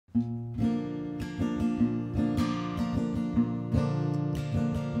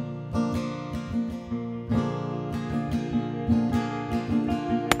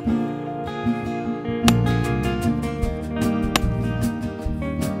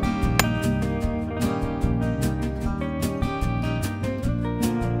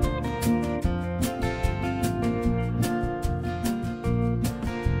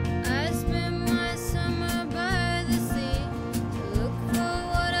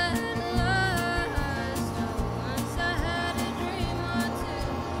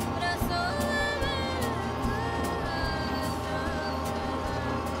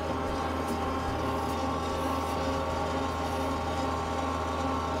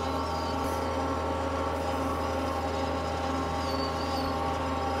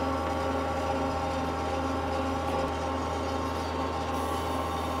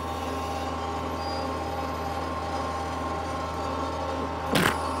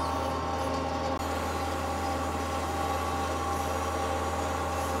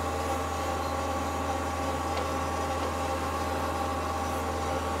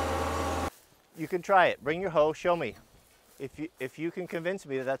You can try it. Bring your hoe, show me. If you can convince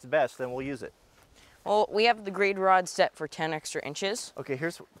me that that's best, then we'll use it. Well, we have the grade rod set for 10 extra inches. Okay,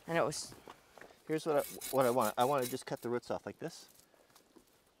 here's what I want. I want to just cut the roots off like this.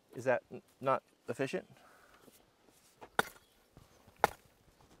 Is that not efficient?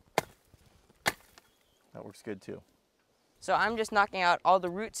 That works good too. So I'm just knocking out all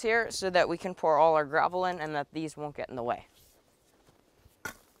the roots here so that we can pour all our gravel in and that these won't get in the way.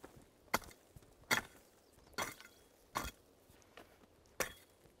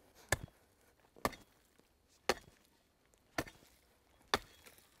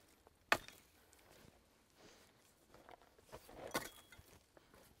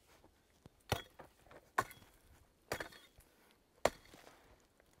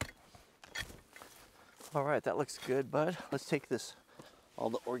 All right, that looks good, bud. Let's take this, all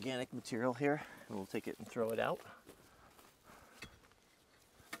the organic material here, and we'll take it and throw it out.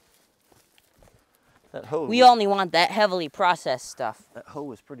 That hoe. We only want that heavily processed stuff. That hoe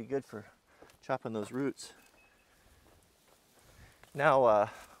was pretty good for chopping those roots. Now,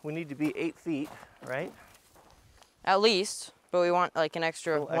 we need to be 8 feet, right? At least, but we want like an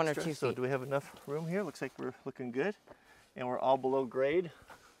extra 1 or 2 feet. So do we have enough room here? Looks like we're looking good. And we're all below grade.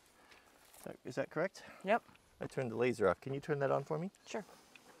 Is that correct? Yep. I turned the laser off. Can you turn that on for me? Sure.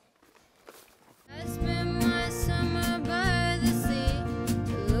 I spent my summer by the sea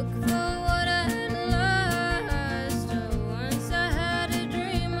to look for what I'd lost. Oh, once I had a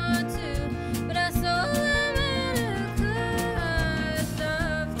dream or two, but I saw them at a cost.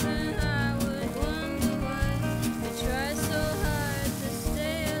 Often I would wonder why I try so hard to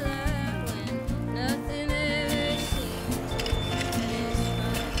stay alive when nothing ever seems to satisfy.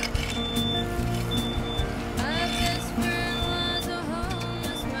 I guess Fern was a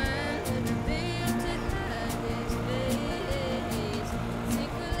homeless man with a bill to hide his face.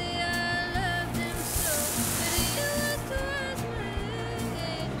 Secretly I loved him so, but he was twice my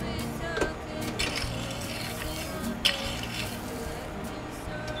age. We talking single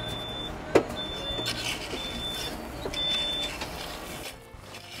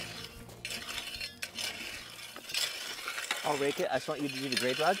I'll rake it. I just want you to do the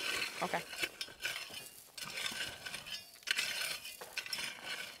grade rod. Okay.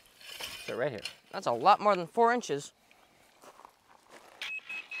 So right here. That's a lot more than 4 inches.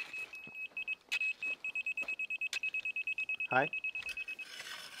 Hi.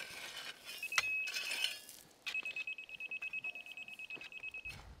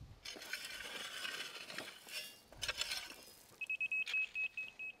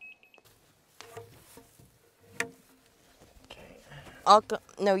 I'll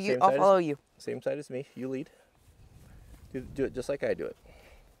follow you. Same side as me. You lead. Do it just like I do it.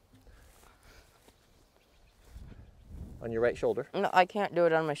 On your right shoulder. No, I can't do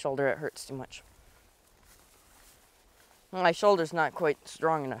it on my shoulder. It hurts too much. My shoulder's not quite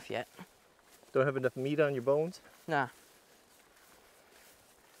strong enough yet. Don't have enough meat on your bones? Nah.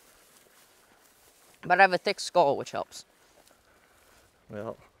 But I have a thick skull, which helps.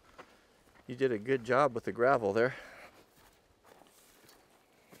 Well, you did a good job with the gravel there.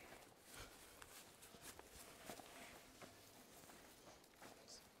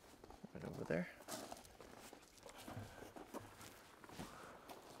 Right over there.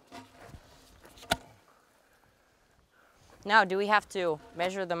 Now, do we have to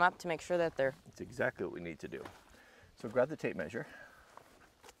measure them up to make sure that they're... That's exactly what we need to do. So grab the tape measure.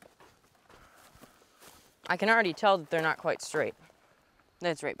 I can already tell that they're not quite straight.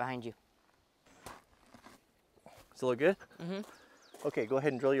 That's right behind you. Does it look good? Mm-hmm. Okay, go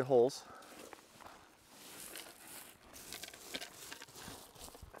ahead and drill your holes.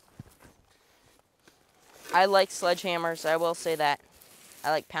 I like sledgehammers, I will say that.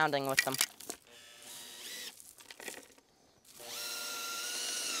 I like pounding with them.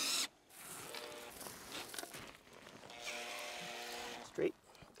 Straight.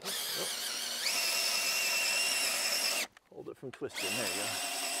 Oh, oh. Hold it from twisting. There you go.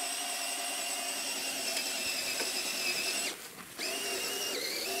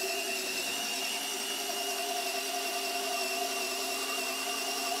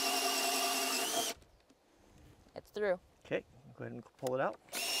 It's through. Okay, go ahead and pull it out.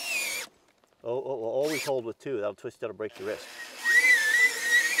 Oh, always hold with 2. That'll twist, that'll break your wrist.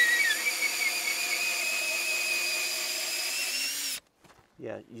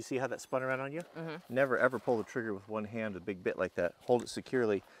 Yeah, you see how that spun around on you? Mm-hmm. Never ever pull the trigger with one hand, a big bit like that. Hold it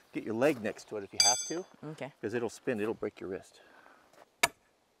securely. Get your leg next to it if you have to. Okay. Because it'll spin, it'll break your wrist.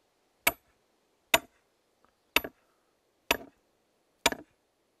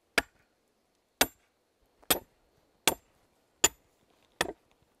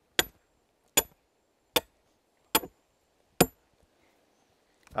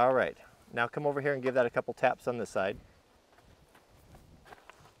 All right, now come over here and give that a couple taps on this side.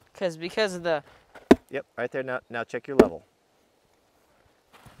 Because of the... Yep, right there. Now check your level.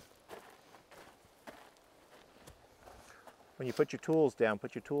 When you put your tools down,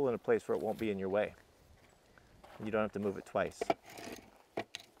 put your tool in a place where it won't be in your way. And you don't have to move it twice.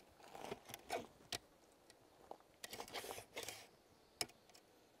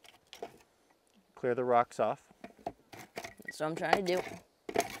 Clear the rocks off. That's what I'm trying to do.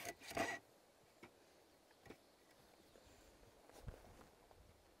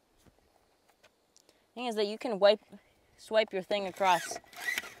 Thing is that you can swipe your thing across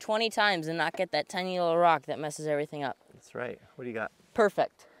 20 times and not get that tiny little rock that messes everything up. That's right. What do you got?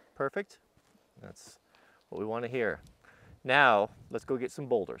 Perfect. Perfect? That's what we want to hear. Now, let's go get some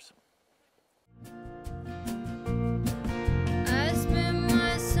boulders. I spent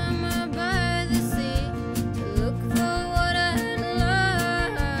my summer by the sea to look for what I'd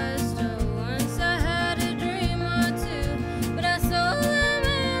lost. Oh, once I had a dream or two, but I sold them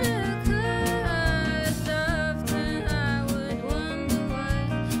at a cost. Often I would wonder why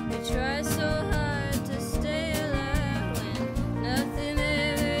we try so hard to stay alive when nothing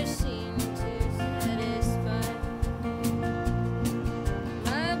ever seemed to satisfy.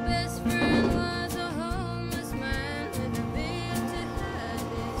 My best friend was a homeless man with a beard to hide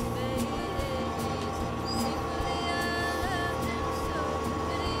his faded days. Secretly I loved him so,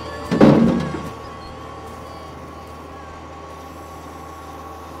 but he always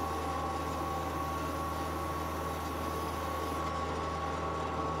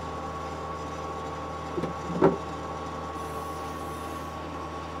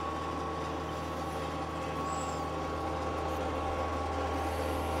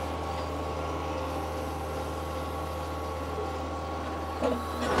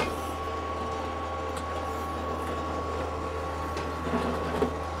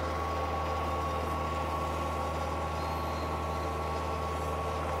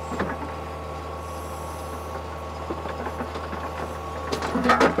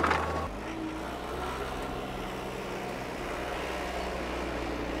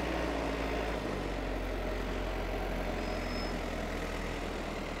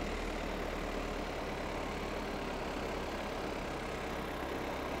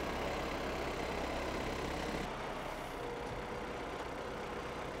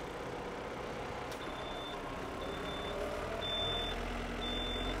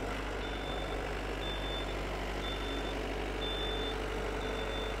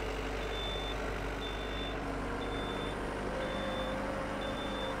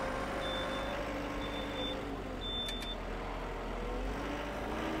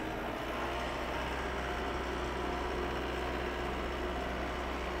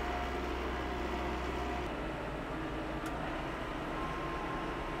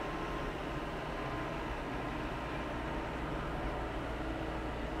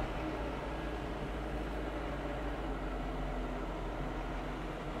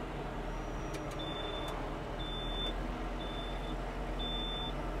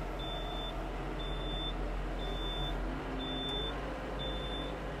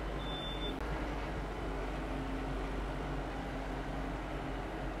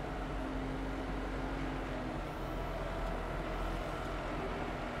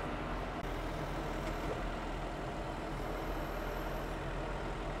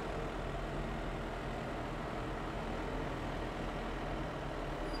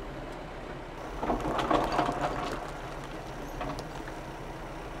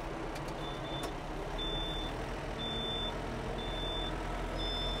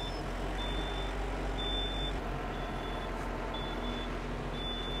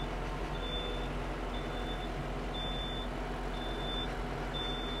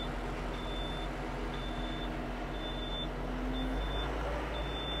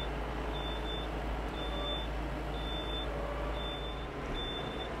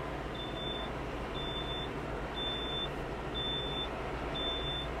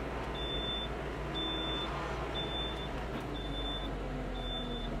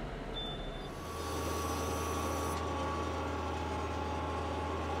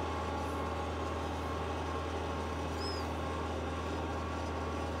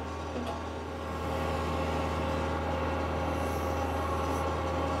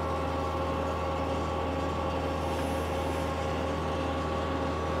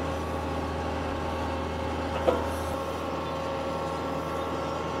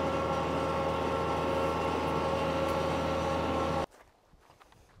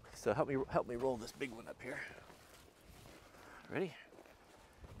So help me roll this big one up here. Ready?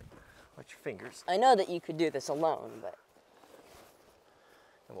 Watch your fingers. I know that you could do this alone, but...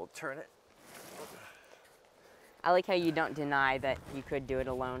 and we'll turn it. I like how you don't deny that you could do it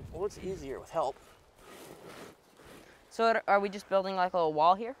alone. Well, it's easier with help. So are we just building like a little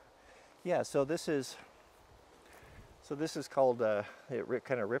wall here? Yeah, so this is called kind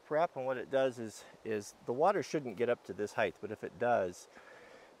of riprap, and what it does is the water shouldn't get up to this height, but if it does,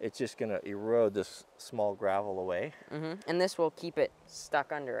 it's just going to erode this small gravel away. And this will keep it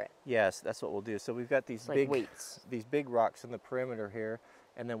stuck under it. Yes, that's what we'll do. So we've got these Like weights. these big rocks in the perimeter here,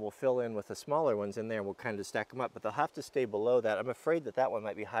 and then we'll fill in with the smaller ones in there, and we'll kind of stack them up, but they'll have to stay below that. I'm afraid that that one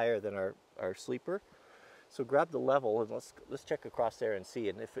might be higher than our sleeper. So grab the level and let's check across there and see,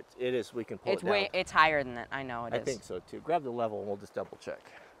 and if it is, we can pull it down. It's higher than that. I know it is. I think so too. Grab the level and we'll just double check.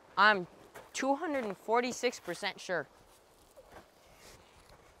 I'm 246% sure.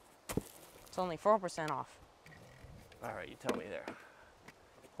 It's only 4% off. All right, you tell me there.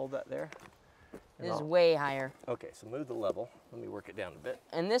 Hold that there. This is way higher. Okay, so move the level. Let me work it down a bit.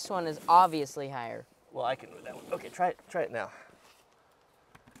 And this one is obviously higher. Well, I can move that one. Okay, try it now.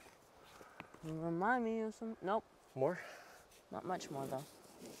 Remind me of some. Nope. More? Not much more though.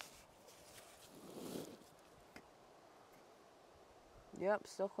 Yep,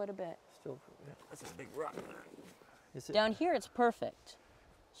 still quite a bit. Still, yeah, that's a big rock. Is it? Down here it's perfect.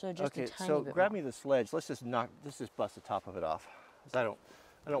 So just Okay, a tiny so bit grab more. me the sledge. Let's just bust the top of it off. 'Cause I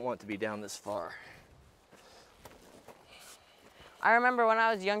don't want it to be down this far. I remember when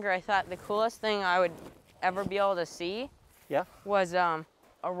I was younger, I thought the coolest thing I would ever be able to see Yeah? was a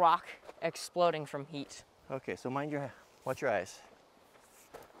rock exploding from heat. Okay, so watch your eyes.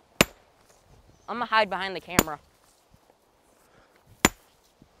 I'm gonna hide behind the camera.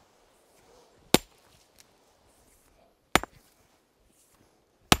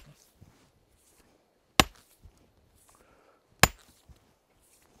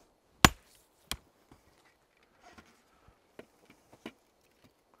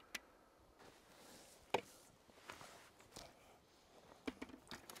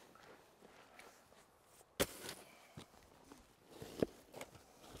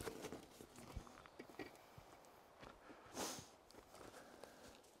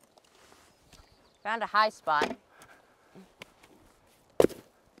 Found a high spot.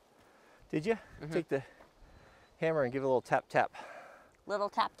 Did you? Take the hammer and give it a little tap tap. Little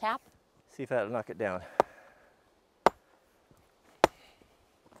tap tap. See if that'll knock it down.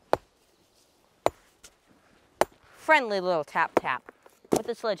 Friendly little tap tap with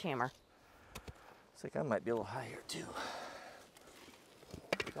a sledgehammer. Looks like I might be a little higher too.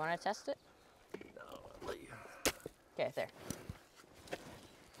 You want to test it? No, I'll let you. Okay, there.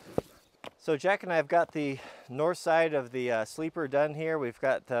 So Jack and I have got the north side of the sleeper done here. We've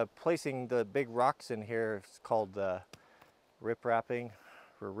got placing the big rocks in here. It's called riprapping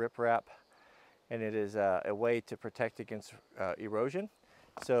or riprap, and it is a way to protect against erosion.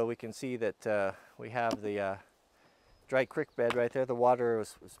 So we can see that we have the dry creek bed right there. The water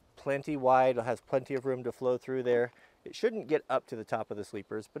was plenty wide. It has plenty of room to flow through there. It shouldn't get up to the top of the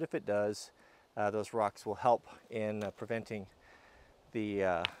sleepers, but if it does, those rocks will help in preventing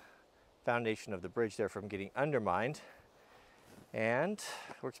the foundation of the bridge there from getting undermined, and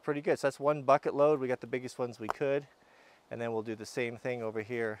works pretty good. So that's one bucket load. We got the biggest ones we could, and then we'll do the same thing over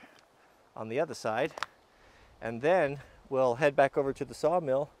here on the other side, and then we'll head back over to the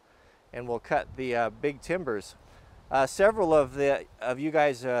sawmill and we'll cut the big timbers. Several of you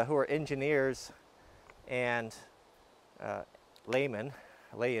guys who are engineers and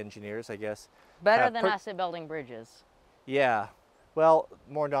lay engineers, I guess. Better than us at building bridges. Yeah. Well,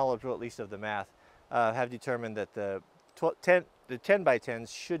 more knowledgeable at least of the math, have determined that the 10 by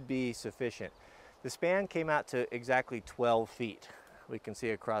 10s should be sufficient. The span came out to exactly 12 feet. We can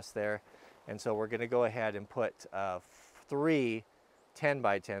see across there. And so we're going to go ahead and put 3 10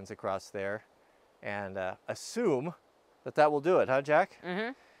 by 10s across there and assume that that will do it, huh, Jack?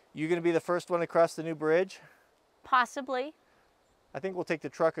 Mm-hmm. You going to be the first one across the new bridge? Possibly. I think we'll take the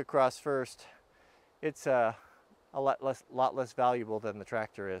truck across first. It's a lot less valuable than the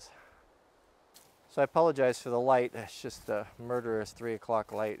tractor is. So I apologize for the light. It's just a murderous 3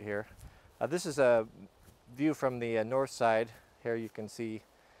 o'clock light here. This is a view from the north side. Here you can see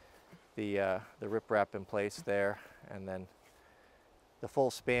the riprap in place there, and then the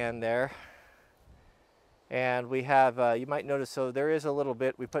full span there. And we have, you might notice, so there is a little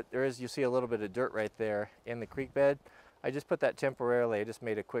bit, you see a little bit of dirt right there in the creek bed. I just put that temporarily. I just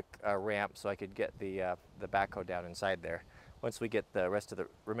made a quick ramp so I could get the backhoe down inside there. Once we get the rest of the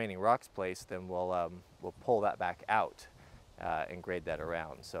remaining rocks placed, then we'll pull that back out and grade that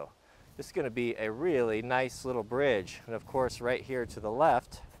around. So this is going to be a really nice little bridge. And of course, right here to the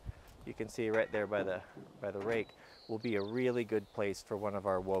left, you can see right there by the rake, will be a really good place for one of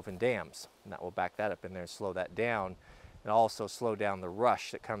our woven dams. And that will back that up in there and slow that down, and also slow down the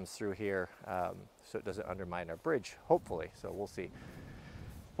rush that comes through here, so it doesn't undermine our bridge, hopefully. So we'll see.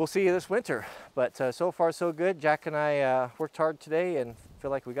 We'll see you this winter. But so far so good. Jack and I worked hard today and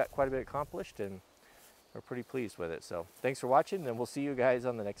feel like we got quite a bit accomplished, and we're pretty pleased with it. So thanks for watching, and we'll see you guys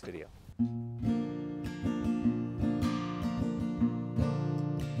on the next video.